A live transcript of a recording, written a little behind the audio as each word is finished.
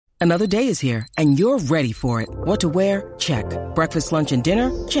Another day is here, and you're ready for it. What to wear? Check. Breakfast, lunch, and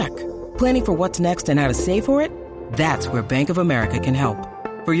dinner? Check. Planning for what's next and how to save for it? That's where Bank of America can help.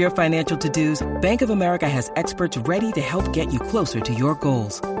 For your financial to-dos, Bank of America has experts ready to help get you closer to your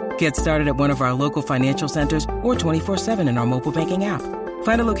goals. Get started at one of our local financial centers or 24/7 in our mobile banking app.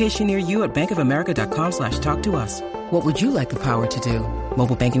 Find a location near you at bankofamerica.com/talktous. What would you like the power to do?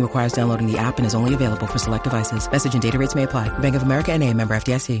 Mobile banking requires downloading the app and is only available for select devices. Message and data rates may apply. Bank of America N.A., member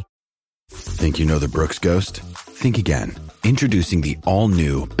FDIC. Think you know the Brooks Ghost? Think again. Introducing the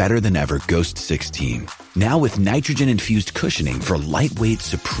all-new, better-than-ever Ghost 16. Now with nitrogen-infused cushioning for lightweight,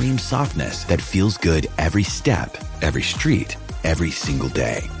 supreme softness that feels good every step, every street, every single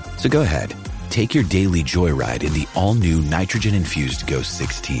day. So go ahead, take your daily joyride in the all-new nitrogen-infused Ghost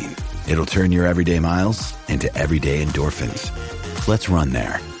 16. It'll turn your everyday miles into everyday endorphins. Let's run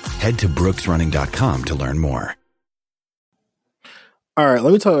there. Head to brooksrunning.com to learn more. All right,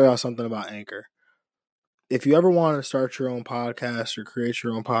 let me tell you something about Anchor. If you ever want to start your own podcast or create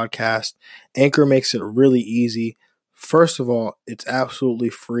your own podcast, Anchor makes it really easy. First of all, it's absolutely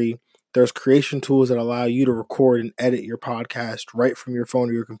free. There's creation tools that allow you to record and edit your podcast right from your phone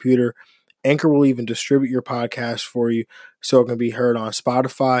or your computer. Anchor will even distribute your podcast for you so it can be heard on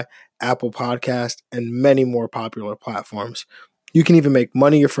Spotify, Apple Podcast, and many more popular platforms. You can even make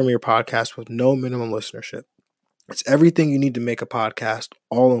money from your podcast with no minimum listenership. It's everything you need to make a podcast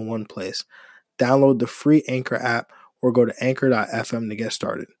all in one place. Download the free Anchor app or go to anchor.fm to get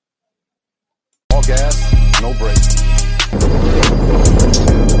started. All gas, no brakes.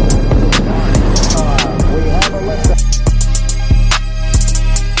 We have a lift.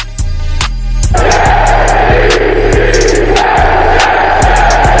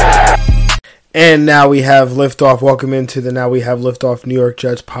 And now we have liftoff. Welcome into the Now We Have Liftoff New York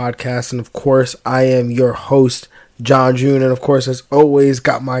Jets podcast. And of course, I am your host, John June. And of course, as always,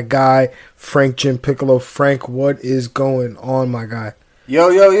 got my guy, Frank Jim Piccolo. Frank, what is going on, my guy?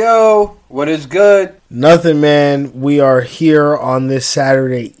 Yo. What is good? Nothing, man. We are here on this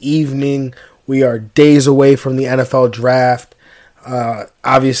Saturday evening. We are days away from the NFL draft.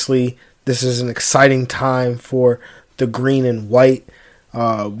 Obviously, this is an exciting time for the green and white.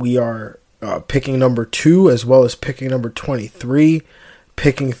 We are picking number 2 as well as picking number 23,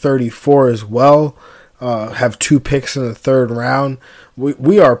 picking 34 as well. Have 2 picks in the third round.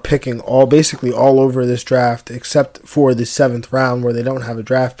 We are picking basically all over this draft except for the 7th round where they don't have a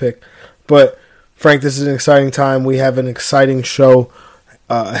draft pick. But Frank, this is an exciting time. We have an exciting show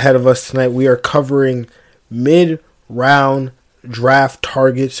ahead of us tonight. We are covering mid-round draft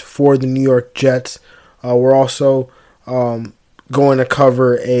targets for the New York Jets. We're also going to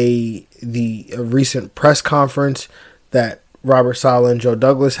cover the recent press conference that Robert Saleh and Joe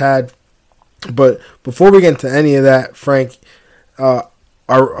Douglas had. But before we get into any of that, Frank,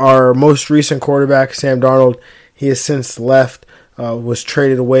 our most recent quarterback, Sam Darnold, he has since left, was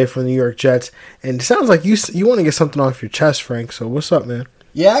traded away from the New York Jets. And it sounds like you want to get something off your chest, Frank. So what's up, man?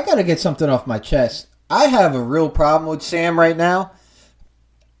 Yeah, I got to get something off my chest. I have a real problem with Sam right now.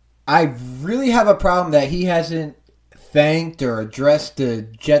 I really have a problem that he hasn't thanked or addressed the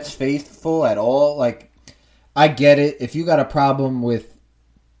Jets faithful at all. Like, I get it. If you got a problem with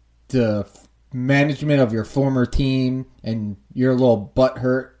the management of your former team and you're a little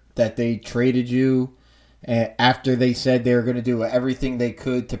butthurt that they traded you after they said they were going to do everything they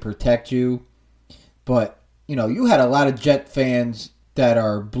could to protect you. But, you had a lot of Jet fans that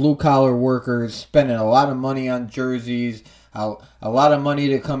are blue-collar workers spending a lot of money on jerseys, a lot of money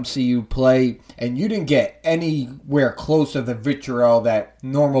to come see you play, and you didn't get anywhere close to the vitriol that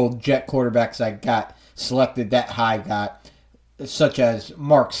normal Jet quarterbacks that got selected that high got, such as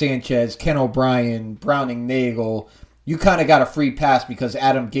Mark Sanchez, Ken O'Brien, Browning Nagel. You kind of got a free pass because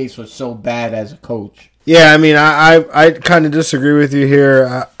Adam Gase was so bad as a coach. Yeah, I mean, I kind of disagree with you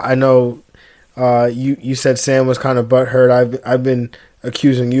here. I know you said Sam was kind of butthurt. I've been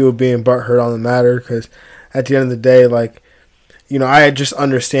accusing you of being butthurt on the matter because at the end of the day, like, I just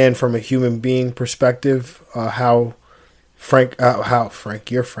understand from a human being perspective how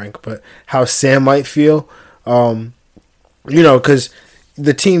you're Frank, but how Sam might feel. Because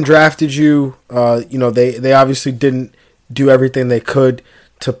the team drafted you. They obviously didn't do everything they could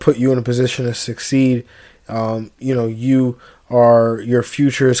to put you in a position to succeed. Your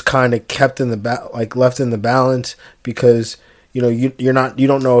future is kind of kept in the left in the balance because you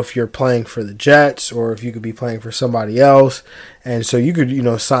don't know if you're playing for the Jets or if you could be playing for somebody else, and so you could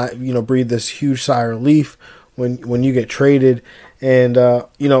breathe this huge sigh of relief when you get traded, and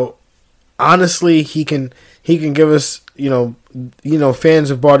honestly he can give us fans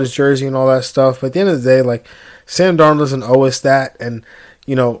have bought his jersey and all that stuff, but at the end of the day, like, Sam Darnold doesn't owe us that, and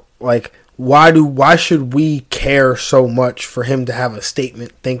Like, why should we care so much for him to have a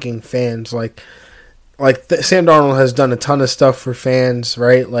statement thanking fans? Like Sam Darnold has done a ton of stuff for fans,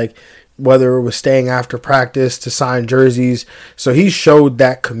 right? Like, whether it was staying after practice to sign jerseys. So he showed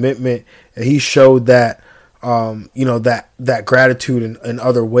that commitment, and he showed that, that gratitude in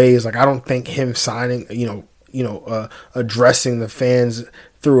other ways. Like, I don't think him signing, addressing the fans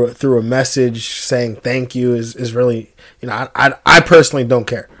through a message saying thank you is really, I personally don't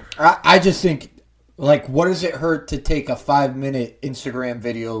care. I just think, like, what does it hurt to take a 5-minute Instagram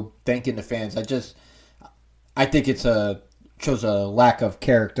video thanking the fans? I think shows a lack of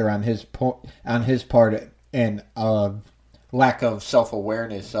character on his part and lack of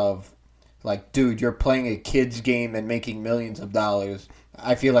self-awareness of, like, dude, you're playing a kid's game and making millions of dollars.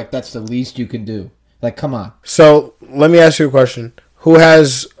 I feel like that's the least you can do. Like, come on. So let me ask you a question: who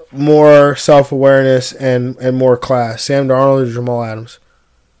has more self-awareness and more class, Sam Darnold or Jamal Adams?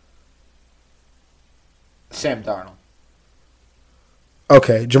 Sam Darnold.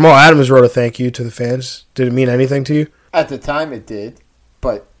 Okay, Jamal Adams wrote a thank you to the fans. Did it mean anything to you? At the time, it did,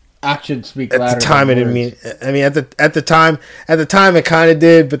 but actions speak louder. At the time, than it words. didn't mean. I mean, at the time, it kind of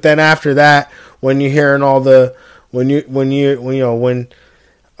did. But then after that, when you're hearing all the when you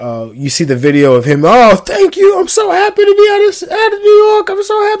see the video of him, oh, thank you, I'm so happy to be out of New York. I'm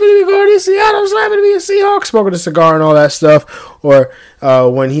so happy to be going to Seattle. I'm so happy to be a Seahawks, smoking a cigar and all that stuff. Or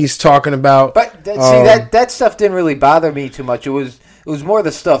when he's talking about, but that stuff didn't really bother me too much. It was more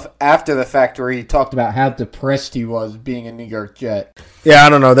the stuff after the fact where he talked about how depressed he was being a New York Jet. Yeah, I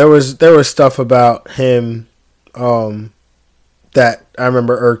don't know. There was stuff about him that I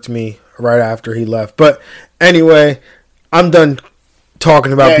remember irked me right after he left. But anyway, I'm done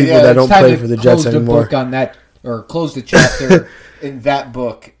talking about people that don't play for the Jets anymore. Close the book on that, or close the chapter in that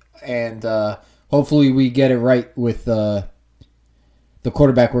book, and hopefully we get it right with the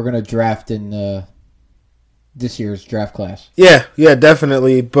quarterback we're going to draft in this year's draft class. Yeah,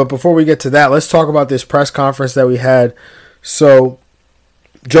 definitely. But before we get to that, let's talk about this press conference that we had. So,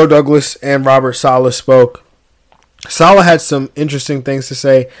 Joe Douglas and Robert Saleh spoke. Saleh had some interesting things to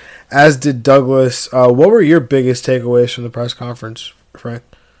say, as did Douglas. What were your biggest takeaways from the press conference, Frank?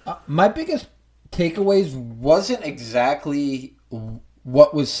 My biggest takeaways wasn't exactly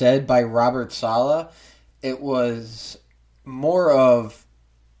what was said by Robert Saleh. It was more of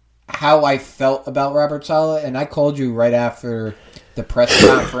how I felt about Robert Saleh, and I called you right after the press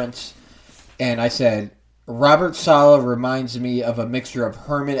conference, and I said, Robert Saleh reminds me of a mixture of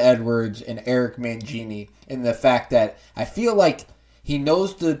Herman Edwards and Eric Mangini in the fact that I feel like he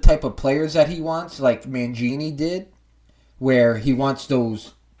knows the type of players that he wants, like Mangini did, where he wants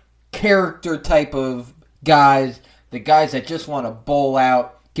those character type of guys, the guys that just want to bowl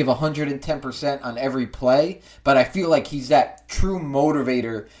out, give 110% on every play, but I feel like he's that true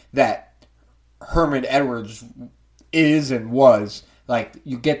motivator that Herman Edwards is and was. Like,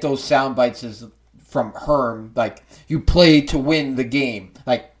 you get those sound bites from Herm, like, you play to win the game.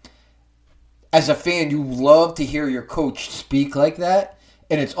 Like, as a fan, you love to hear your coach speak like that,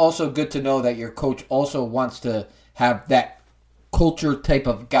 and it's also good to know that your coach also wants to have that culture type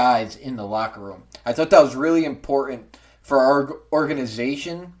of guys in the locker room. I thought that was really important for our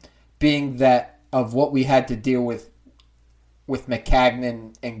organization, being that of what we had to deal with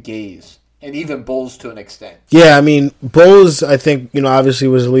McCagnon and Gaze, and even Bowles to an extent. Yeah, I mean, Bowles, I think, obviously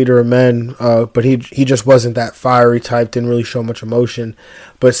was a leader of men, but he just wasn't that fiery type, didn't really show much emotion.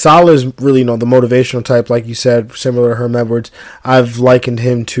 But Saleh's really, the motivational type, like you said, similar to Herm Edwards. I've likened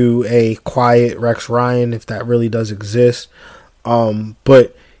him to a quiet Rex Ryan, if that really does exist.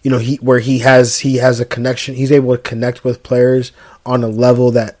 But he has a connection. He's able to connect with players on a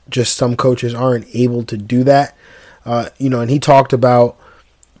level that just some coaches aren't able to do that. And he talked about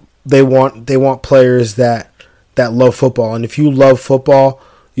they want players that love football, and if you love football,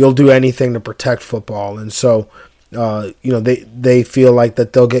 you'll do anything to protect football. And so, they feel like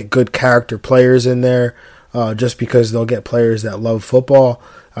that they'll get good character players in there, just because they'll get players that love football,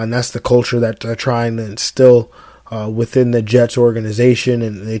 and that's the culture that they're trying to instill within the Jets organization.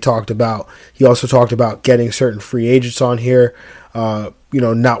 And he also talked about getting certain free agents on here,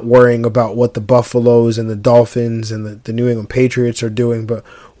 not worrying about what the Buffaloes and the Dolphins and the New England Patriots are doing, but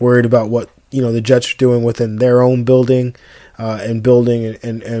worried about what, the Jets are doing within their own building, and building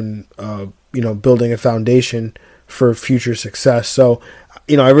building a foundation for future success. So,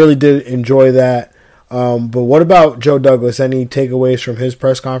 I really did enjoy that. But what about Joe Douglas? Any takeaways from his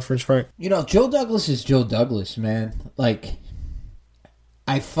press conference, Frank? Joe Douglas is Joe Douglas, man. Like,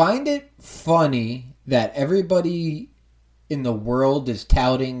 I find it funny that everybody in the world is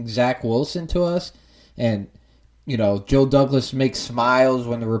touting Zach Wilson to us, and Joe Douglas makes smiles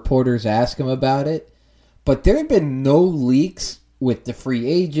when the reporters ask him about it. But there have been no leaks with the free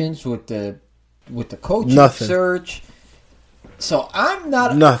agents, with the coaching search. So I am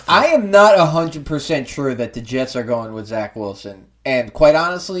not 100% sure that the Jets are going with Zach Wilson. And quite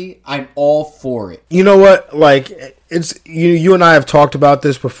honestly, I'm all for it. You know what? Like, it's you and I have talked about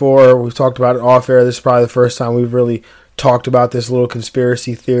this before. We've talked about it off air. This is probably the first time we've really talked about this little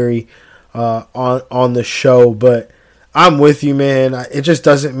conspiracy theory on the show. But I'm with you, man. It just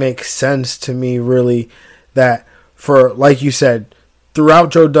doesn't make sense to me, really, that for, like you said,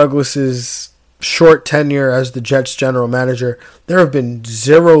 throughout Joe Douglas's short tenure as the Jets general manager, there have been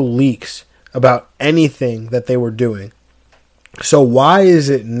zero leaks about anything that they were doing. So why is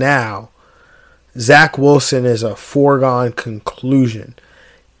it now Zach Wilson is a foregone conclusion?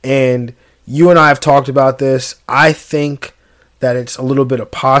 And you and I have talked about this. I think that it's a little bit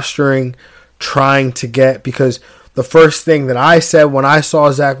of posturing, trying to get, because the first thing that I said when I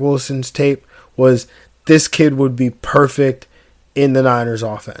saw Zach Wilson's tape was this kid would be perfect in the Niners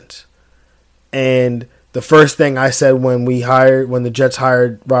offense. And the first thing I said when the Jets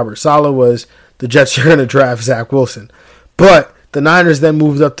hired Robert Saleh was the Jets are going to draft Zach Wilson. But the Niners then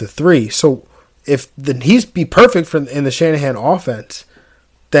moved up to 3. So if he's be perfect in the Shanahan offense,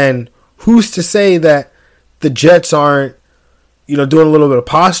 then who's to say that the Jets aren't, doing a little bit of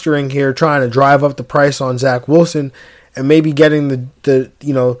posturing here, trying to drive up the price on Zach Wilson and maybe getting the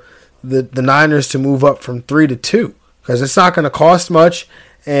Niners to move up from 3 to 2, because it's not going to cost much.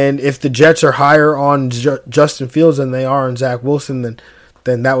 And if the Jets are higher on Justin Fields than they are on Zach Wilson,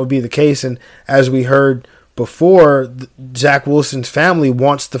 then that would be the case. And as we heard before, Zach Wilson's family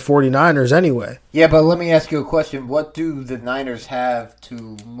wants the 49ers anyway. Yeah, but let me ask you a question. What do the Niners have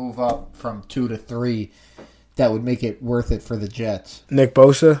to move up from 2 to 3 that would make it worth it for the Jets? Nick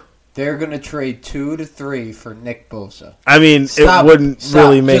Bosa? They're going to trade 2 to 3 for Nick Bosa. I mean, it wouldn't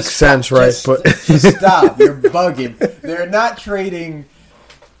really make sense, right? Just stop. You're bugging. They're not trading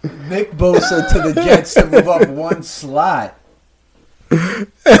Nick Bosa to the Jets to move up one slot.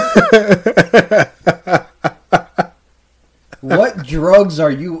 What drugs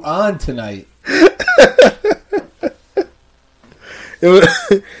are you on tonight?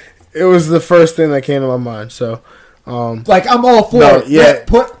 It was the first thing that came to my mind. So, I'm all for it. Yeah,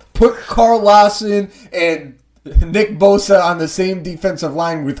 put Carl Lawson and Nick Bosa on the same defensive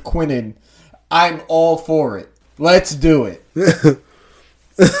line with Quinnen. I'm all for it. Let's do it.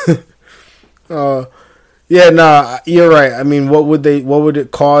 You're right. I mean, what would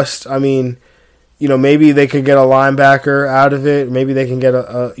it cost? I mean, maybe they could get a linebacker out of it. Maybe they can get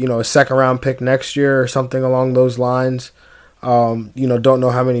a second round pick next year or something along those lines. Don't know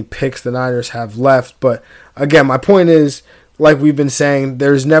how many picks the Niners have left, but again, my point is, like we've been saying,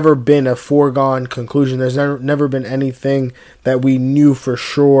 there's never been a foregone conclusion. There's never been anything that we knew for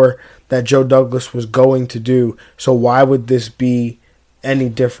sure that Joe Douglas was going to do. So why would this be any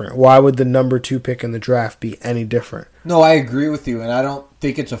different? Why would the number 2 pick in the draft be any different? No, I agree with you, and I don't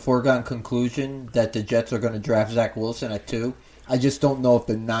think it's a foregone conclusion that the Jets are going to draft Zach Wilson at 2. I just don't know if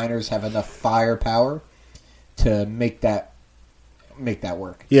the Niners have enough firepower to make that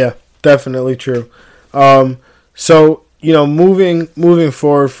work. Yeah, definitely true. So moving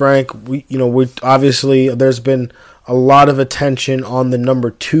forward, Frank, we obviously there's been a lot of attention on the number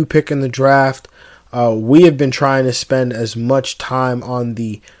 2 pick in the draft. We have been trying to spend as much time on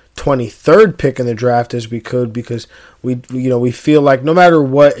the 23rd pick in the draft as we could, because we feel like no matter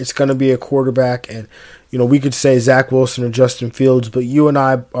what, it's going to be a quarterback. And we could say Zach Wilson or Justin Fields, but you and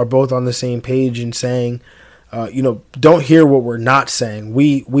I are both on the same page in saying, don't hear what we're not saying.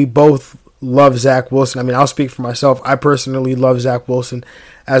 We both love Zach Wilson. I mean, I'll speak for myself. I personally love Zach Wilson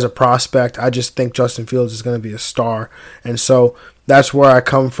as a prospect. I just think Justin Fields is going to be a star, and so that's where I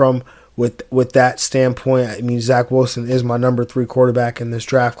come from with that standpoint. I mean, Zach Wilson is my number 3 quarterback in this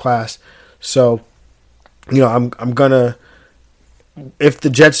draft class. So, I'm gonna, if the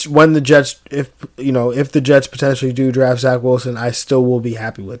Jets potentially do draft Zach Wilson, I still will be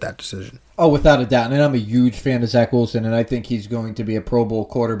happy with that decision. Oh, without a doubt. And I'm a huge fan of Zach Wilson, and I think he's going to be a Pro Bowl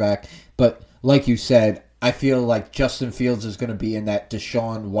quarterback. But like you said, I feel like Justin Fields is going to be in that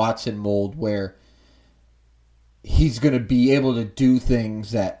Deshaun Watson mold where he's going to be able to do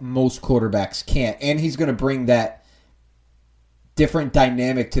things that most quarterbacks can't. And he's going to bring that different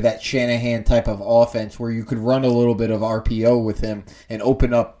dynamic to that Shanahan type of offense where you could run a little bit of RPO with him and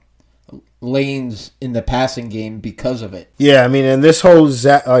open up lanes in the passing game because of it. Yeah, I mean, and this whole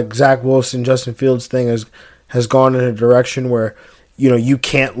Zach Wilson, Justin Fields thing has gone in a direction where, you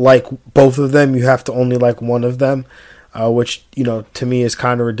can't like both of them. You have to only like one of them, which, to me is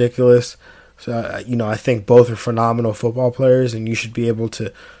kind of ridiculous. So, I think both are phenomenal football players, and you should be able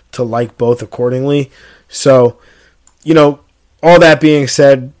to like both accordingly. So, all that being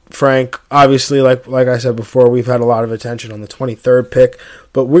said, Frank, obviously, like I said before, we've had a lot of attention on the 23rd pick,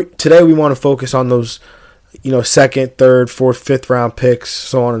 but today we want to focus on those, second, third, fourth, fifth round picks,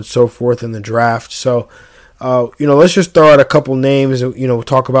 so on and so forth in the draft. So, let's just throw out a couple names. We'll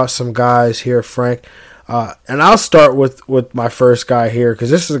talk about some guys here, Frank. And I'll start with my first guy here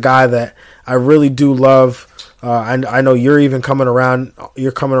because this is a guy that I really do love. I know you're even coming around.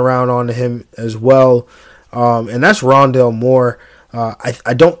 You're coming around on him as well, and that's Rondale Moore.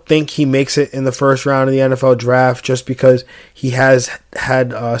 I don't think he makes it in the first round of the NFL draft just because he has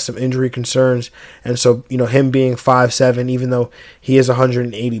had some injury concerns, and so him being 5'7", even though he is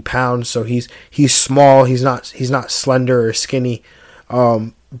 180 pounds, so he's small. He's not slender or skinny.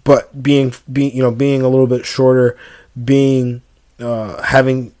 But being a little bit shorter,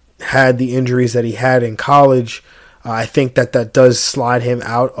 having had the injuries that he had in college, I think that does slide him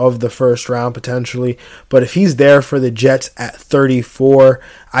out of the first round potentially. But if he's there for the Jets at 34,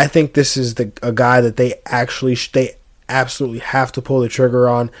 I think this is a guy that they absolutely have to pull the trigger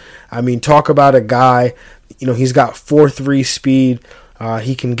on. I mean, talk about a guy. He's got 4.3 speed.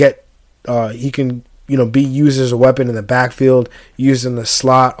 He can be used as a weapon in the backfield, used in the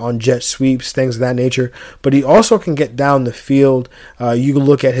slot on jet sweeps, things of that nature. But he also can get down the field. You can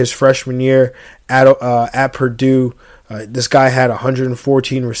look at his freshman year at Purdue. This guy had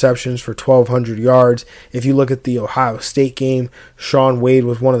 114 receptions for 1,200 yards. If you look at the Ohio State game, Shaun Wade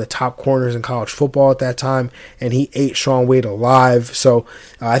was one of the top corners in college football at that time, and he ate Shaun Wade alive. So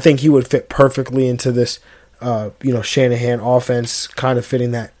I think he would fit perfectly into this Shanahan offense, kind of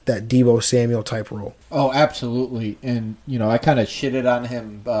fitting that Deebo Samuel type role. Oh, absolutely. And, I kind of shitted on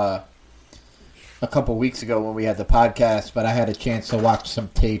him a couple weeks ago when we had the podcast, but I had a chance to watch some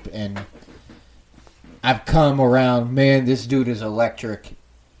tape, and I've come around. Man, this dude is electric.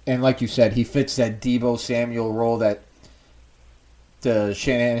 And like you said, he fits that Deebo Samuel role that the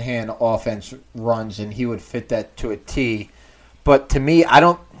Shanahan offense runs, and he would fit that to a T. But to me, I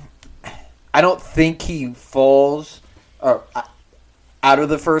don't think he falls out of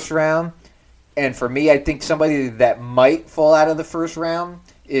the first round. And for me, I think somebody that might fall out of the first round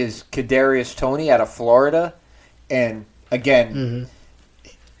is Kadarius Toney out of Florida. And again,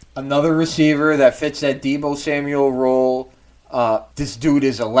 another receiver that fits that Deebo Samuel role. This dude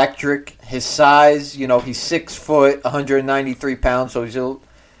is electric. His size, he's 6 foot, 193 pounds. So he's,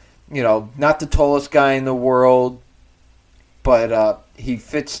 not the tallest guy in the world, but he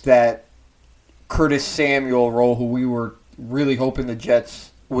fits that Curtis Samuel role, who we were really hoping the Jets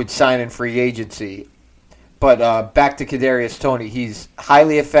would sign in free agency. But back to Kadarius Toney, he's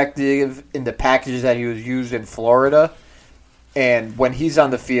highly effective in the packages that he was used in Florida, and when he's on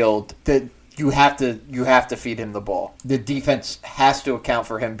the field, you have to feed him the ball. The defense has to account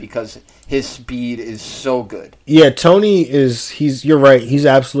for him because his speed is so good. Yeah, Toney you're right. He's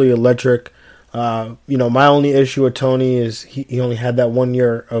absolutely electric. My only issue with Toney is he only had that 1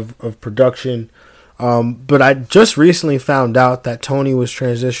 year of production. But I just recently found out that Toney was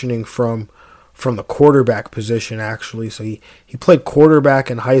transitioning from the quarterback position, actually. So he played quarterback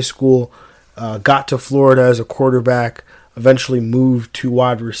in high school, got to Florida as a quarterback, eventually moved to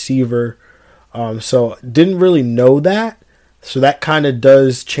wide receiver. So didn't really know that. So that kind of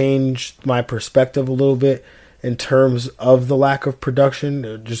does change my perspective a little bit in terms of the lack of production.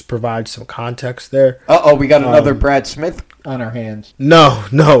 It just provides some context there. We got another Brad Smith on our hands.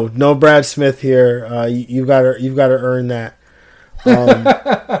 No Brad Smith here. You've got to earn that.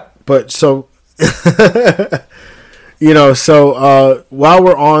 But so, while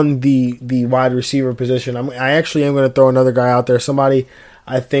we're on the wide receiver position, I actually am going to throw another guy out there. Somebody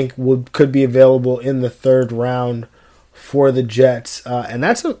I think could be available in the third round for the Jets, and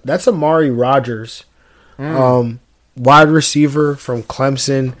that's Amari Rodgers. Wide receiver from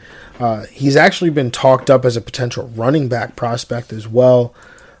Clemson. He's actually been talked up as a potential running back prospect as well.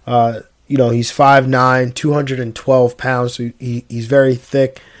 He's 5'9", 212 pounds, so he's very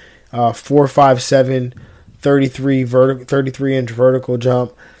thick. 4'5'7", 33-inch vertical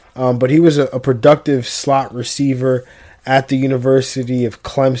jump. But he was a productive slot receiver at the University of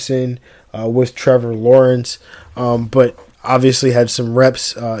Clemson with Trevor Lawrence. But obviously had some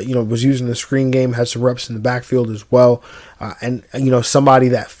reps, was using the screen game, had some reps in the backfield as well. And somebody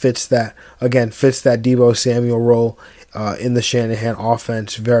that fits that Deebo Samuel role in the Shanahan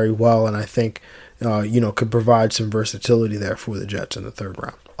offense very well. And I think, could provide some versatility there for the Jets in the third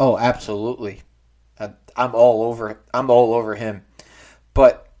round. Oh, absolutely. I'm all over him.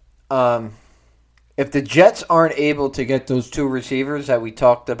 But if the Jets aren't able to get those two receivers that we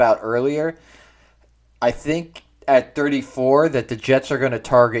talked about earlier, I think at 34 that the Jets are going to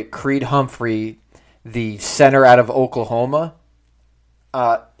target Creed Humphrey, the center out of Oklahoma.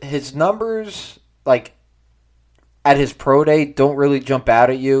 His numbers, like at his pro day, don't really jump out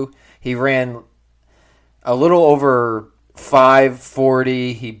at you. He ran a little over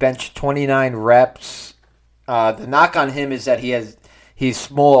 540. He benched 29 reps. The knock on him is that he's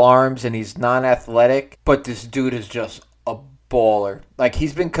small arms and he's non-athletic, but this dude is just a baller. Like,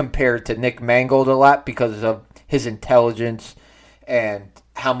 he's been compared to Nick Mangold a lot because of his intelligence and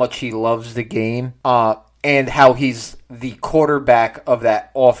how much he loves the game, and how he's the quarterback of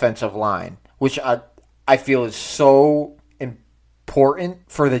that offensive line, which I feel is so important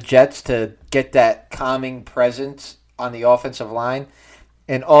for the Jets to get that calming presence on the offensive line.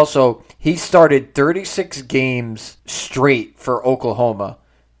 And also, he started 36 games straight for Oklahoma.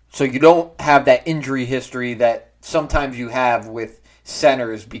 So you don't have that injury history that sometimes you have with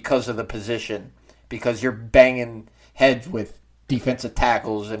centers because of the position, because you're banging heads with defensive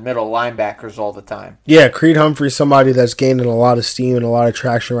tackles and middle linebackers all the time. Yeah, Creed Humphrey's somebody that's gaining a lot of steam and a lot of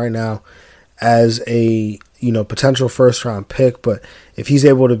traction right now as a potential first-round pick. But if he's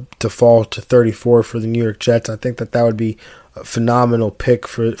able to fall to 34 for the New York Jets, I think that would be a phenomenal pick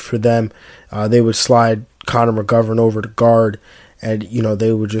for them. They would slide Connor McGovern over to guard, and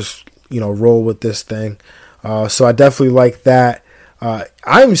they would just roll with this thing. So I definitely like that.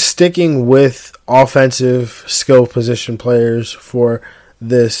 I'm sticking with offensive skill position players for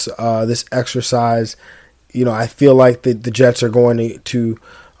this exercise. I feel like the Jets are going to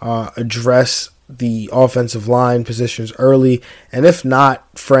address the offensive line positions early, and if not,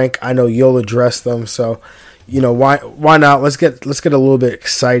 Frank, I know you'll address them. So, why not? Let's get a little bit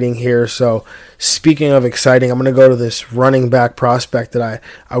exciting here. So, speaking of exciting, I'm going to go to this running back prospect that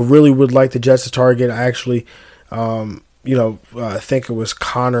I really would like the Jets to target. I actually, I think it was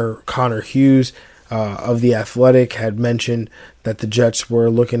Connor Hughes of The Athletic had mentioned that the Jets were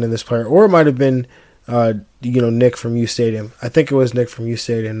looking at this player, or it might have been Nick from U Stadium. I think it was Nick from U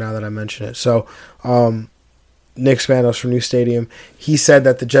Stadium now that I mention it. So, Nick Spanos from U Stadium, he said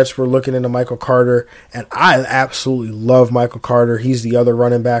that the Jets were looking into Michael Carter, and I absolutely love Michael Carter. He's the other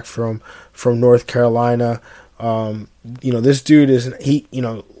running back from North Carolina. This dude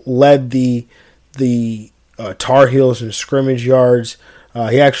led the Tar Heels in scrimmage yards.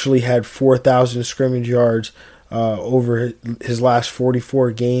 He actually had 4,000 scrimmage yards over his last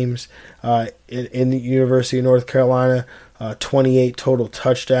 44 games in the University of North Carolina, 28 total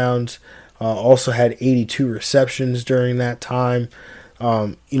touchdowns, also had 82 receptions during that time.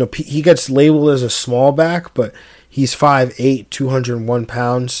 He gets labeled as a small back, but he's 5'8", 201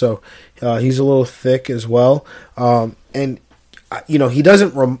 pounds, so he's a little thick as well. And he does.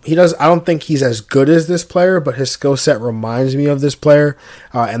 I don't think he's as good as this player, but his skill set reminds me of this player,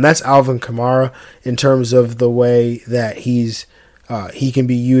 and that's Alvin Kamara in terms of the way that he can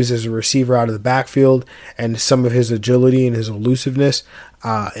be used as a receiver out of the backfield and some of his agility and his elusiveness.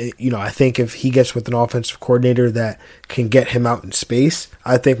 I think if he gets with an offensive coordinator that can get him out in space,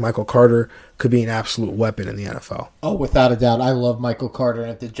 I think Michael Carter could be an absolute weapon in the NFL. Oh, without a doubt, I love Michael Carter,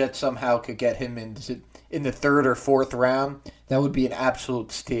 and if the Jets somehow could get him in the third or fourth round, that would be an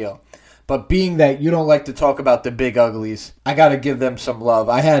absolute steal. But being that you don't like to talk about the big uglies, I got to give them some love.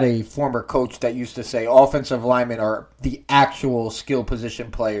 I had a former coach that used to say offensive linemen are the actual skill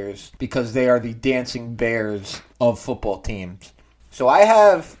position players because they are the dancing bears of football teams. So I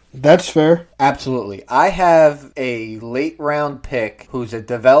have... That's fair. Absolutely. I have a late round pick who's a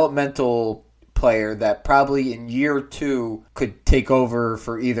developmental player that probably in year 2 could take over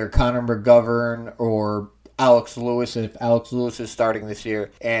for either Connor McGovern or Alex Lewis, if Alex Lewis is starting this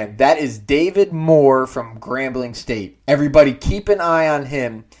year. And that is David Moore from Grambling State. Everybody keep an eye on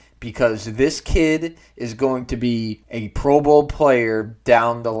him because this kid is going to be a Pro Bowl player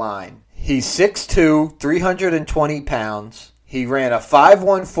down the line. He's 6'2", 320 pounds. He ran a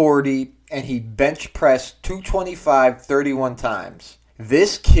 5'1" 40, and he bench pressed 225 31 times.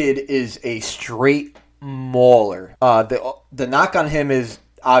 This kid is a straight mauler. The knock on him is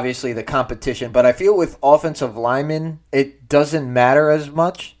obviously the competition, but I feel with offensive linemen, it doesn't matter as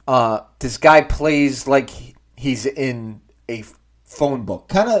much. This guy plays like he's in a phone book.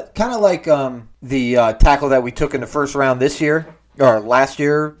 Kind of like the tackle that we took in the first round this year, or last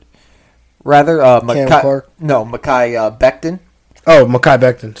year, rather. Cam Clark? No, Mekhi Becton. Oh, Mekhi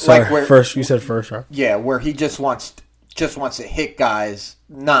Becton. Sorry, Like first you said first, right? Yeah, where he just wants to hit guys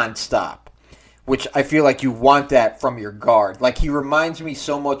nonstop, which I feel like you want that from your guard. Like, he reminds me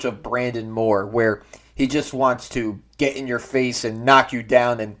so much of Brandon Moore, where he just wants to get in your face and knock you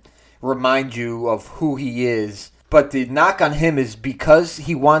down and remind you of who he is. But the knock on him is because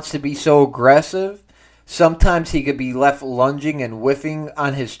he wants to be so aggressive, sometimes he could be left lunging and whiffing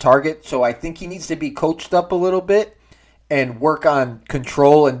on his target. So I think he needs to be coached up a little bit and work on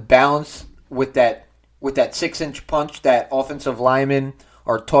control and balance with that 6-inch punch that offensive linemen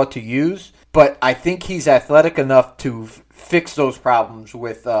are taught to use. But I think he's athletic enough to fix those problems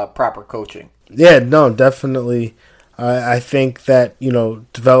with proper coaching. Yeah, no, definitely. I think that,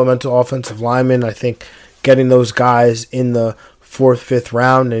 developmental offensive linemen, I think getting those guys in the 4th, 5th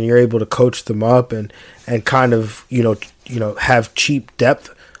round and you're able to coach them up and kind of, have cheap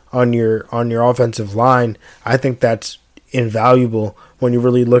depth on your offensive line, I think that's invaluable when you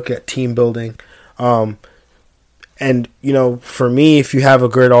really look at team building. And, for me, if you have a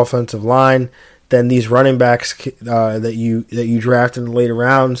great offensive line, then these running backs that you draft in the later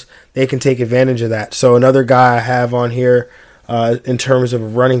rounds, they can take advantage of that. So another guy I have on here in terms of a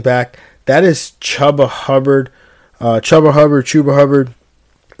running back, that is Chuba Hubbard. Chuba Hubbard.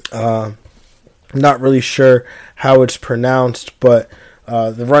 Not really sure how it's pronounced, but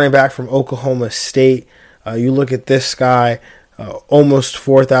the running back from Oklahoma State. You look at this guy, almost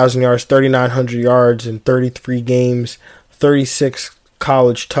 4,000 yards, 3,900 yards in 33 games, 36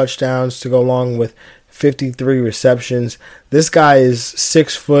 college touchdowns to go along with 53 receptions. This guy is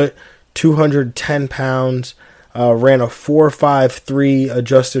 6 foot, 210 pounds, ran a 4.53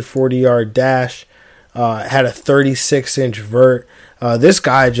 adjusted 40-yard dash, had a 36-inch vert. This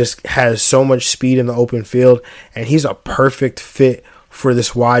guy just has so much speed in the open field, and he's a perfect fit for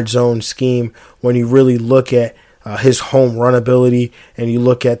this wide zone scheme when you really look at his home run ability and you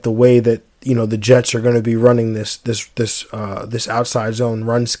look at the way that the Jets are going to be running this outside zone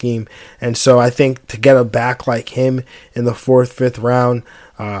run scheme. And so I think to get a back like him in the 4th, 5th round,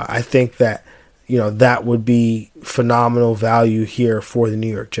 I think that that would be phenomenal value here for the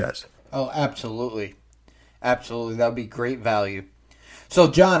New York Jets. Oh, absolutely. Absolutely. That would be great value. So,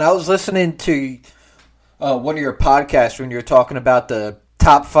 John, I was listening to one of your podcasts when you were talking about the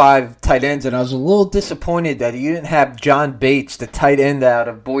top 5 tight ends, and I was a little disappointed that you didn't have John Bates, the tight end out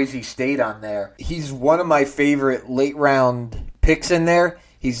of Boise State, on there. He's one of my favorite late-round picks in there.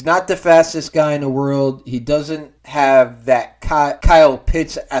 He's not the fastest guy in the world. He doesn't have that Kyle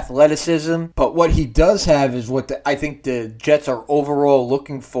Pitts athleticism, but what he does have is what I think the Jets are overall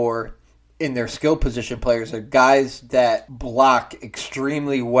looking for in their skill position players, are guys that block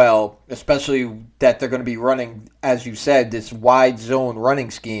extremely well, especially that they're going to be running, as you said, this wide zone running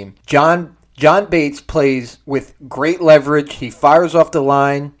scheme. John Bates plays with great leverage. He fires off the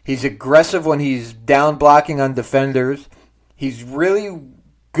line. He's aggressive when he's down blocking on defenders. He's really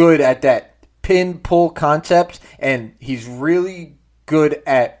good at that pin-pull concept, and he's really good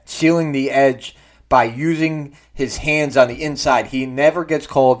at sealing the edge by using his hands on the inside. He never gets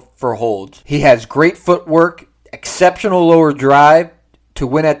called for holds. He has great footwork, exceptional lower drive to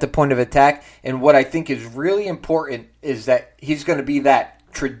win at the point of attack, and what I think is really important is that he's going to be that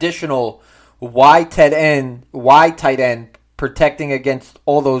traditional wide tight end protecting against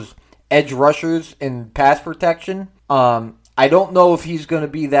all those edge rushers in pass protection. I don't know if he's going to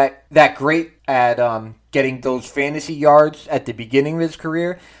be that great at getting those fantasy yards at the beginning of his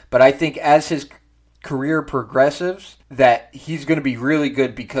career, but I think as his career progressives that he's going to be really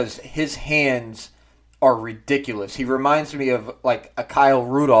good because his hands are ridiculous. He reminds me of like a Kyle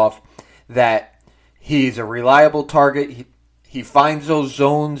Rudolph, that he's a reliable target. He finds those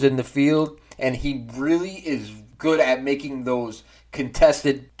zones in the field, and he really is good at making those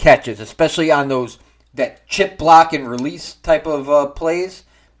contested catches, especially on that chip block and release type of plays.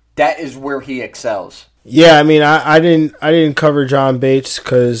 That is where he excels. Yeah, I mean, I didn't cover John Bates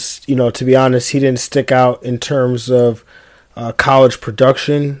because, to be honest, he didn't stick out in terms of college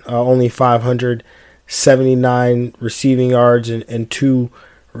production. Only 579 receiving yards and two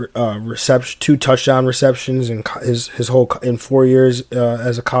touchdown receptions in his whole in 4 years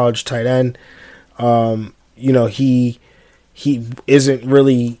as a college tight end. He isn't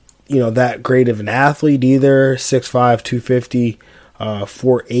really that great of an athlete either. 6'5", 250.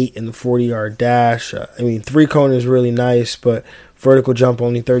 4.8 in the 40-yard dash. Three cone is really nice, but vertical jump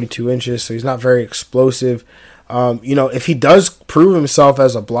only 32 inches, so he's not very explosive. If he does prove himself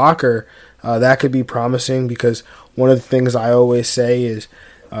as a blocker, that could be promising, because one of the things I always say is,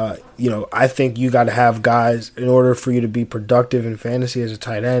 I think you got to have guys, in order for you to be productive in fantasy as a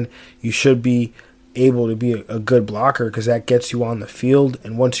tight end, you should be able to be a good blocker, because that gets you on the field,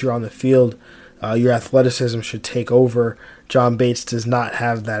 and once you're on the field, your athleticism should take over. John Bates does not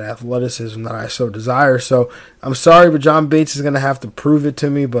have that athleticism that I so desire. So I'm sorry, but John Bates is going to have to prove it to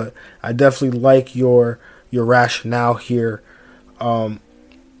me. But I definitely like your rationale here.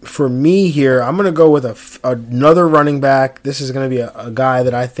 for me here, I'm going to go with another running back. This is going to be a guy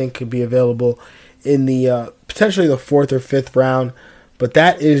that I think could be available in the potentially the 4th or 5th round. But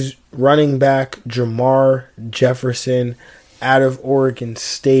that is running back Jefferson out of Oregon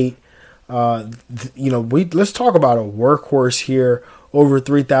State. Let's talk about a workhorse here. Over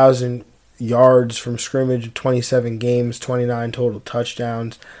 3,000 yards from scrimmage, 27 games, 29 total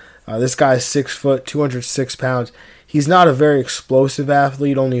touchdowns. This guy's 6 foot, 206 pounds. He's not a very explosive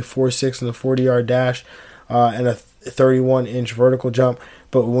athlete, only 4.6 in the 40-yard dash and a 31-inch vertical jump.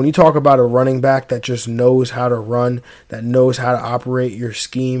 But when you talk about a running back that just knows how to run, that knows how to operate your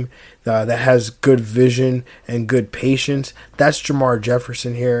scheme, that has good vision and good patience, that's Jermar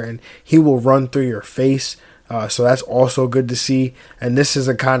Jefferson here, and he will run through your face. So that's also good to see. And this is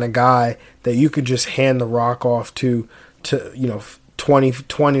the kind of guy that you could just hand the rock off to 20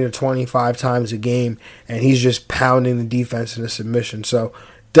 to 25 times a game, and he's just pounding the defense into submission. So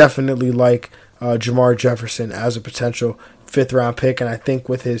definitely like Jermar Jefferson as a potential 5th round pick, and I think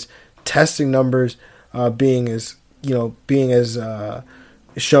with his testing numbers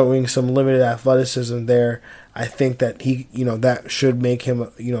showing some limited athleticism there, I think that that should make him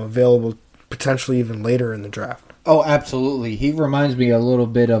available potentially even later in the draft. Oh, absolutely. He reminds me a little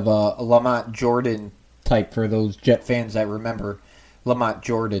bit of a Lamont Jordan type for those Jet fans that remember Lamont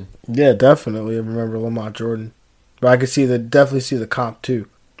Jordan. Yeah, definitely. I remember Lamont Jordan, but I could definitely see the comp too.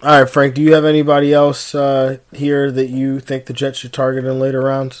 All right, Frank, do you have anybody else here that you think the Jets should target in later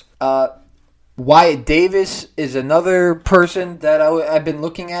rounds? Wyatt Davis is another person that I've been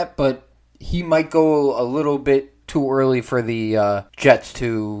looking at, but he might go a little bit too early for the Jets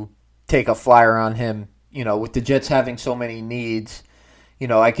to take a flyer on him. With the Jets having so many needs,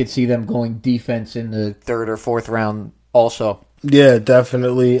 I could see them going defense in the 3rd or 4th round also. Yeah,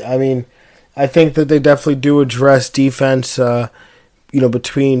 definitely. I mean, I think that they definitely do address defense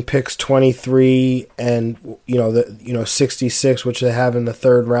between picks 23 and 66, which they have in the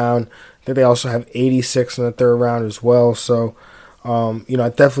 3rd round. I think they also have 86 in the 3rd round as well. So, I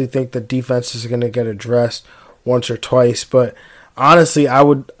definitely think that defense is going to get addressed once or twice. But honestly, I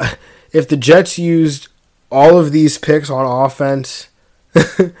would, if the Jets used all of these picks on offense,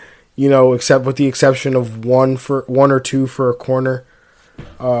 except with the exception of one or two for a corner,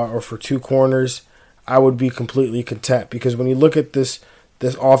 or for 2 corners, I would be completely content, because when you look at this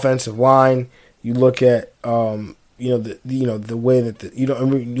offensive line, you look at the way that you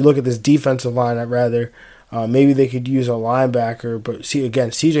look at this defensive line. I'd rather maybe they could use a linebacker, but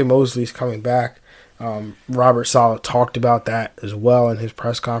CJ Mosley's coming back. Robert Saleh talked about that as well in his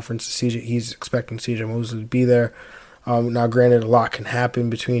press conference. He's expecting CJ Mosley to be there. Now, granted, a lot can happen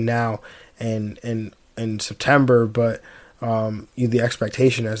between now and September, but the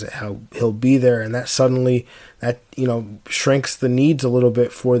expectation is that he'll be there, and that suddenly shrinks the needs a little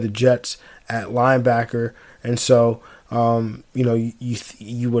bit for the Jets at linebacker, and so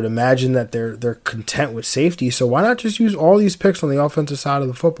you would imagine that they're content with safety. So why not just use all these picks on the offensive side of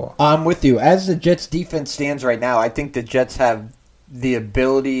the football? I'm with you. As the Jets defense stands right now, I think the Jets have the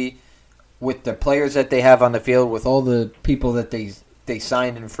ability, with the players that they have on the field, with all the people that they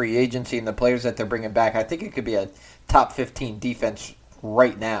signed in free agency and the players that they're bringing back, I think it could be a top 15 defense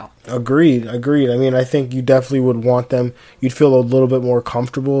right now. Agreed. I mean, I think you definitely would want them. You'd feel a little bit more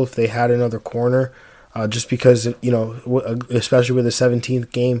comfortable if they had another corner, just because, especially with the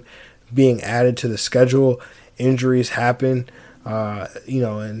 17th game being added to the schedule, injuries happen,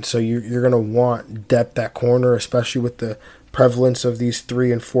 and so you're going to want depth at corner, especially with the prevalence of these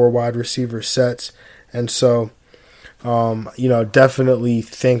 3 and 4 wide receiver sets. And so, definitely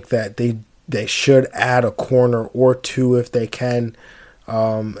think that they should add a corner or 2 if they can.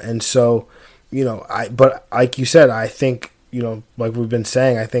 And so, but like you said, I think, like we've been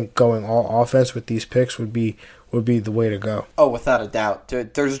saying, I think going all offense with these picks would be the way to go. Oh, without a doubt.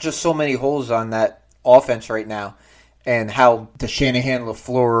 There's just so many holes on that offense right now, and how the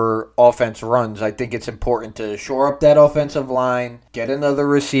Shanahan-LaFleur offense runs. I think it's important to shore up that offensive line, get another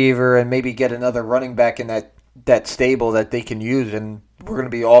receiver, and maybe get another running back in that stable that they can use, and we're going to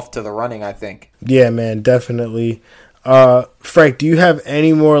be off to the running, I think. Yeah, man, definitely. Frank, do you have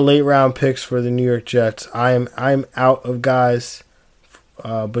any more late round picks for the New York Jets? I'm out of guys,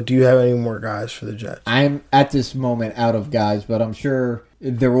 but do you have any more guys for the Jets? I'm at this moment out of guys, but I'm sure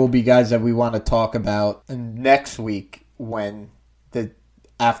there will be guys that we want to talk about next week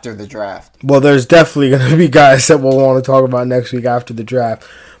after the draft. Well, there's definitely going to be guys that we'll want to talk about next week after the draft,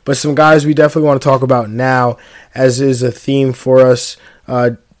 but some guys we definitely want to talk about now, as is a theme for us.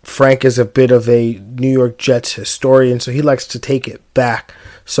 Frank is a bit of a New York Jets historian, so he likes to take it back.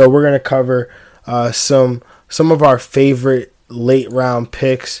 So we're going to cover some of our favorite late round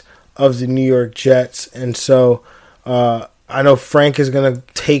picks of the New York Jets. And so I know Frank is going to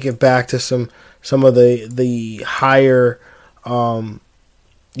take it back to some of the higher,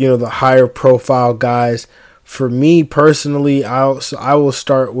 the higher profile guys. For me personally, I will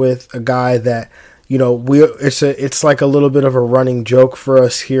start with a guy that, it's like a little bit of a running joke for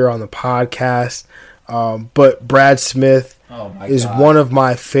us here on the podcast. But Brad Smith is one of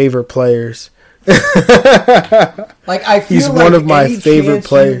my favorite players. He's one of my favorite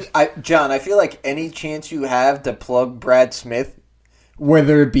players. John, I feel like any chance you have to plug Brad Smith,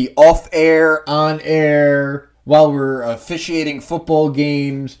 whether it be off air, on air, while we're officiating football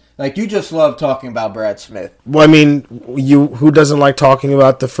games, you just love talking about Brad Smith. Well, I mean, who doesn't like talking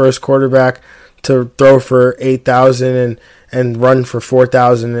about the first quarterback to throw for 8,000 and run for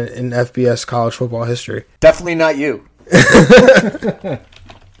 4,000 in FBS college football history? Definitely not you.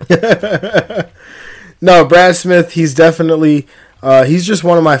 No, Brad Smith, he's definitely he's just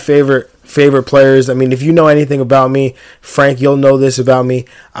one of my favorite players. I mean, if you know anything about me, Frank, you'll know this about me.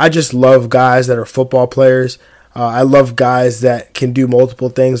 I just love guys that are football players. I love guys that can do multiple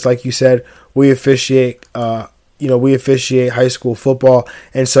things. Like you said, we officiate high school football.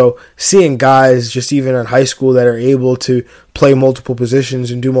 And so seeing guys just even in high school that are able to play multiple positions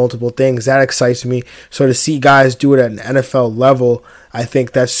and do multiple things, that excites me. So to see guys do it at an NFL level, I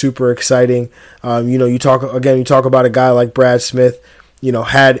think that's super exciting. You talk about a guy like Brad Smith,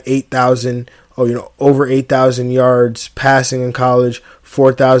 had over 8,000 yards passing in college,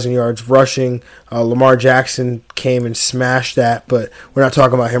 4,000 yards rushing. Lamar Jackson came and smashed that, but we're not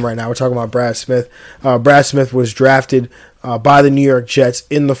talking about him right now. We're talking about Brad Smith. Brad Smith was drafted by the New York Jets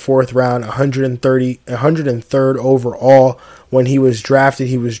in the 4th round, 103rd overall. When he was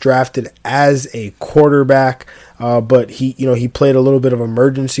drafted as a quarterback, but he played a little bit of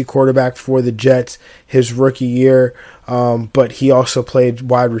emergency quarterback for the Jets his rookie year. But he also played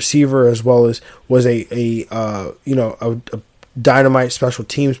wide receiver as well as was a dynamite special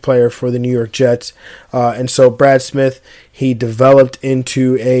teams player for the New York Jets. And so Brad Smith, he developed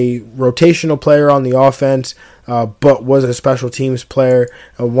into a rotational player on the offense, but was a special teams player,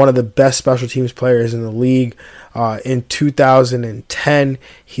 one of the best special teams players in the league. In 2010,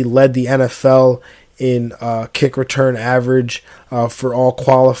 he led the NFL in kick return average for all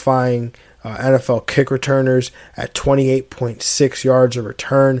qualifying NFL kick returners at 28.6 yards a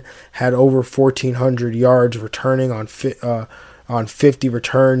return, had over 1,400 yards returning on 50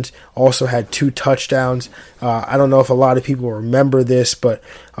 returns, also had 2 touchdowns. I don't know if a lot of people remember this, but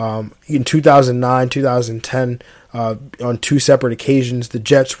in 2009, 2010, on 2 separate occasions, the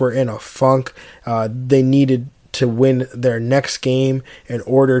Jets were in a funk. They needed to win their next game in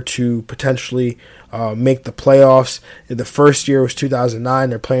order to potentially make the playoffs. The first year was 2009.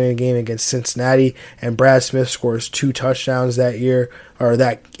 They're playing a game against Cincinnati, and Brad Smith scores 2 touchdowns that year, or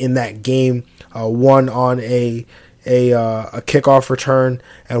that in that game. One on a kickoff return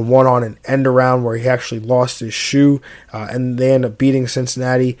and one on an end around where he actually lost his shoe, and they end up beating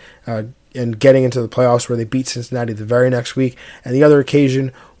Cincinnati and getting into the playoffs, where they beat Cincinnati the very next week. And the other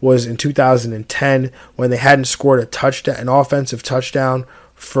occasion was in 2010 when they hadn't scored an offensive touchdown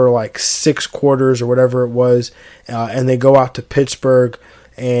for like 6 quarters or whatever it was, and they go out to Pittsburgh,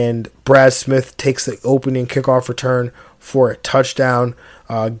 and Brad Smith takes the opening kickoff return for a touchdown,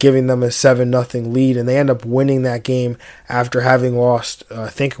 giving them a 7-0 lead, and they end up winning that game after having lost, I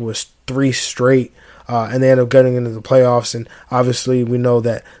think it was 3 straight, and they end up getting into the playoffs. And obviously we know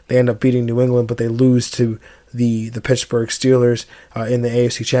that they end up beating New England, but they lose to the Pittsburgh Steelers in the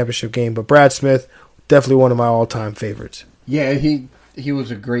AFC Championship game. But Brad Smith, definitely one of my all-time favorites. Yeah, he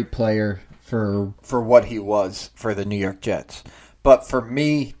was a great player for what he was for the New York Jets. But for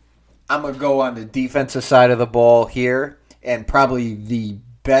me, I'm going to go on the defensive side of the ball here, and probably the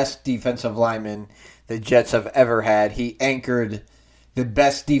best defensive lineman the Jets have ever had. He anchored the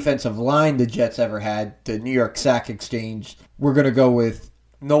best defensive line the Jets ever had, the New York Sack Exchange. We're going to go with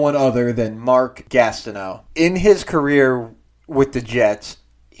no one other than Mark Gastineau. In his career with the Jets,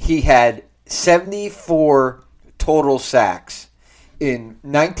 he had 74 total sacks. In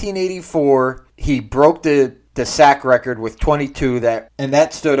 1984, he broke the sack record with 22, and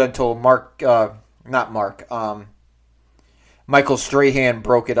that stood until Michael Strahan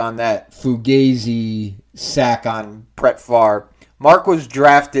broke it on that Fugazi sack on Brett Favre. Mark was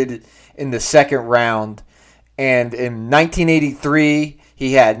drafted in the 2nd round, and in 1983,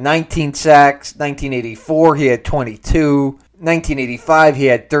 he had 19 sacks. 1984, he had 22. 1985, he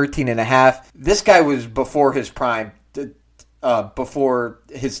had 13 and a half. This guy was before his prime, before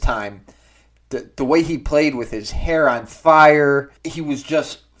his time. The way he played with his hair on fire, he was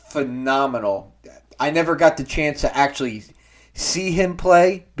just phenomenal. I never got the chance to actually see him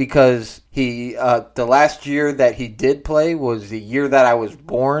play because he the last year that he did play was the year that I was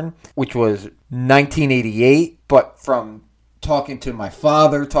born, which was 1988. But from talking to my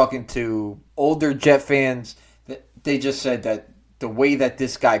father, talking to older Jet fans, they just said that the way that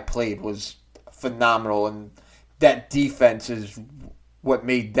this guy played was phenomenal, and that defense is what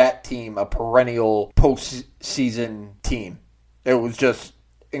made that team a perennial postseason team. It was just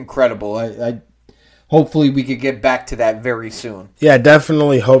incredible. I hopefully we could get back to that very soon. Yeah,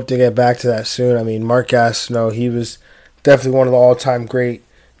 definitely hope to get back to that soon. I mean, Mark Gastineau, he was definitely one of the all-time great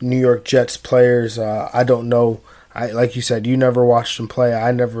New York Jets players. I don't know. Like you said, you never watched him play.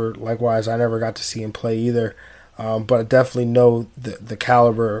 I never got to see him play either. But I definitely know the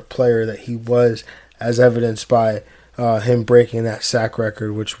caliber of player that he was, as evidenced by him breaking that sack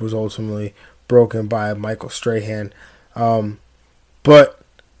record, which was ultimately broken by Michael Strahan. But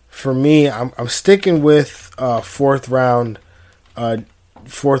for me, I'm sticking with fourth round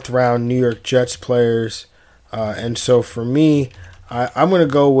New York Jets players, and so for me, I'm going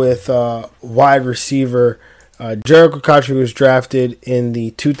to go with wide receiver. Jericho Cotchery was drafted in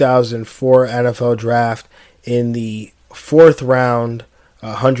the 2004 NFL Draft in the fourth round,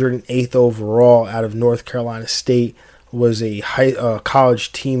 108th overall out of North Carolina State. Was a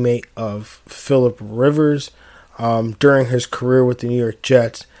college teammate of Phillip Rivers. During his career with the New York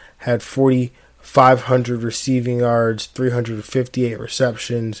Jets, had 4,500 receiving yards, 358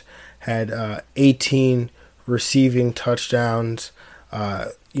 receptions, had 18 receiving touchdowns.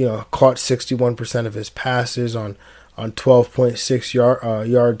 Caught 61% of his passes on 12.6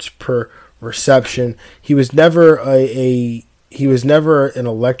 yards per reception. He was never an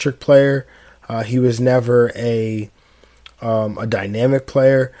electric player. He was never a dynamic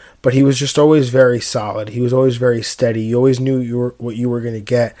player, but he was just always very solid. He was always very steady. You always knew what you were going to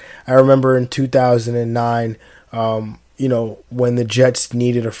get. I remember in 2009, when the Jets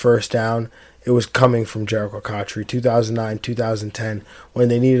needed a first down, it was coming from Jericho Cotchery. 2009, 2010, when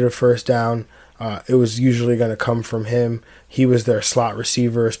they needed a first down, it was usually going to come from him. He was their slot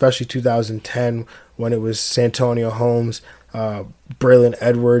receiver, especially 2010 when it was Santonio Holmes, Braylon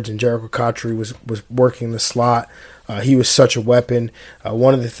Edwards, and Jericho Cotchery was working the slot. He was such a weapon.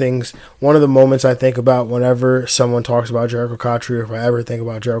 One of the moments I think about whenever someone talks about Jericho Cotchery, or if I ever think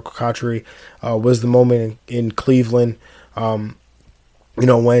about Jericho Cotchery, was the moment in Cleveland, when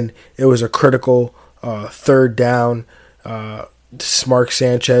it was a critical third down. Mark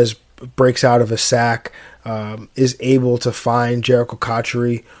Sanchez breaks out of a sack, is able to find Jericho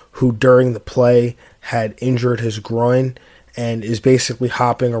Cotchery, who during the play had injured his groin and is basically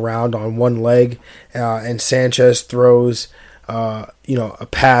hopping around on one leg, and Sanchez throws, a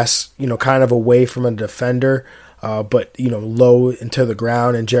pass, kind of away from a defender, but low into the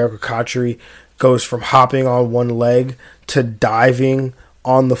ground, and Jericho Cotchery goes from hopping on one leg to diving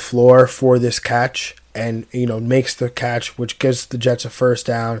on the floor for this catch, and makes the catch, which gives the Jets a first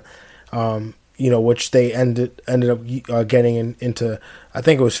down. Which they ended up getting into, I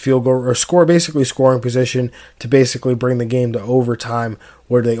think it was field goal or scoring position to basically bring the game to overtime,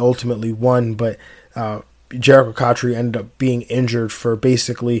 where they ultimately won. But Jericho Cotchery ended up being injured for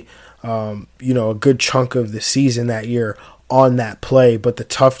basically, a good chunk of the season that year on that play. But the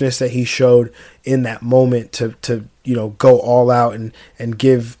toughness that he showed in that moment to go all out and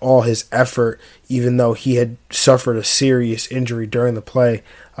give all his effort, even though he had suffered a serious injury during the play,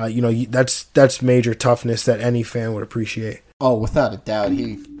 that's major toughness that any fan would appreciate. Oh, without a doubt,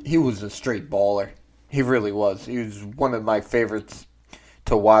 he was a straight baller. He really was. He was one of my favorites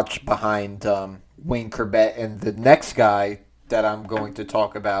to watch behind Wayne Corbett, and the next guy that I'm going to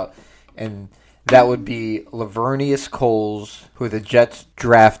talk about, and that would be Lavernius Coles, who the Jets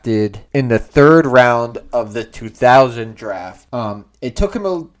drafted in the third round of the 2000 draft. It took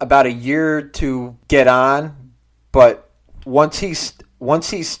him about a year to get on, but once he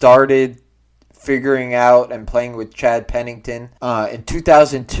started figuring out and playing with Chad Pennington, in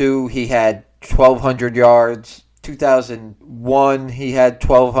 2002 he had 1,200 yards. 2001, he had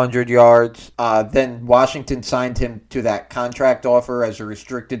 1,200 yards. Then Washington signed him to that contract offer as a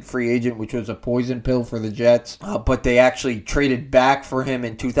restricted free agent, which was a poison pill for the Jets. But they actually traded back for him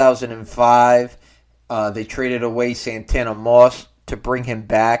in 2005. They traded away Santana Moss to bring him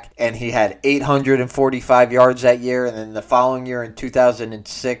back, and he had 845 yards that year. And then the following year in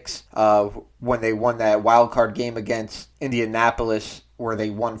 2006, when they won that wild card game against Indianapolis, where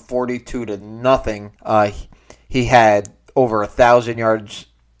they won 42-0, he had over 1,000 yards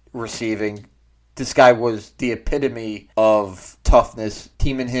receiving. This guy was the epitome of toughness.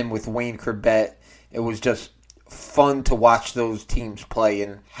 Teaming him with Wayne Corbett, it was just fun to watch those teams play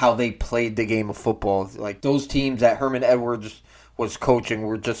and how they played the game of football. Like those teams that Herman Edwards was coaching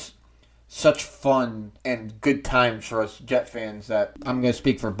were just such fun and good times for us Jet fans that I'm going to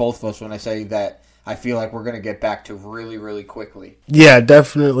speak for both of us when I say that I feel like we're going to get back to really, really quickly. Yeah,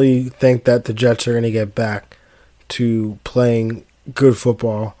 definitely think that the Jets are going to get back to playing good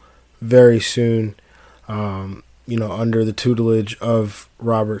football very soon, under the tutelage of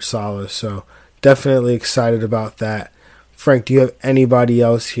Robert Saleh. So definitely excited about that. Frank, do you have anybody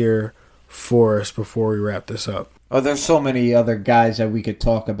else here for us before we wrap this up? Oh, there's so many other guys that we could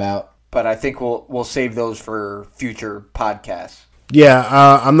talk about, but I think we'll save those for future podcasts.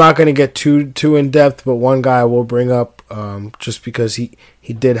 Yeah, I'm not going to get too in depth, but one guy I will bring up just because he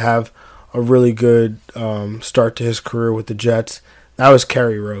did have a really good start to his career with the Jets. That was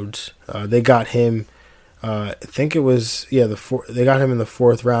Kerry Rhodes. They got him. I think it was they got him in the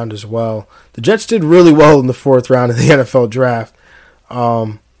 4th round as well. The Jets did really well in the 4th round of the NFL draft,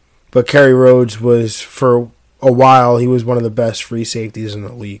 but Kerry Rhodes was for a while he was one of the best free safeties in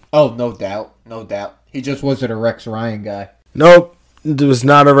the league. Oh, no doubt. He just wasn't a Rex Ryan guy. Nope, it was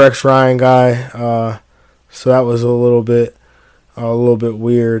not a Rex Ryan guy. So that was a little bit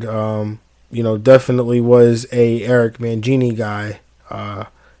weird. Definitely was a Eric Mangini guy.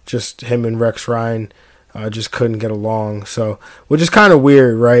 Just him and Rex Ryan just couldn't get along. So, which is kind of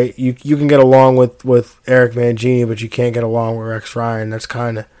weird, right? You can get along with Eric Mangini, but you can't get along with Rex Ryan. That's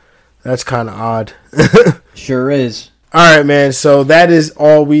kind of odd. Sure is. All right, man. So that is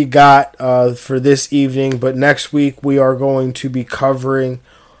all we got for this evening. But next week we are going to be covering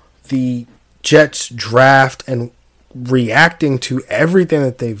the Jets draft and reacting to everything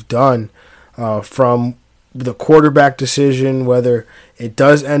that they've done, from the quarterback decision, whether it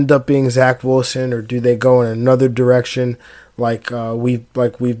does end up being Zach Wilson or do they go in another direction like we've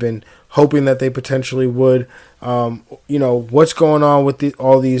been hoping that they potentially would. What's going on with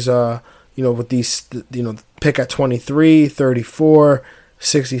all these pick at 23, 34,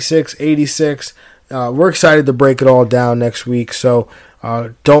 66, 86. We're excited to break it all down next week, so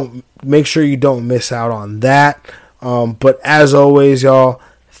make sure you don't miss out on that. But as always, y'all,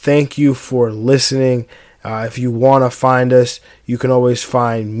 thank you for listening. If you want to find us, you can always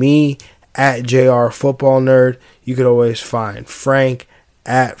find me at JR Football Nerd. You can always find Frank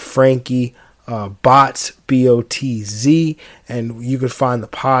at Frankie Bots, BOTZ, and you could find the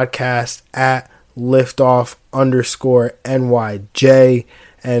podcast at liftoff_NYJ.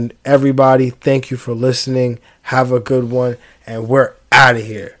 And everybody, thank you for listening. Have a good one, and we're out of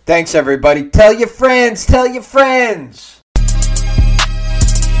here. Thanks, everybody. Tell your friends.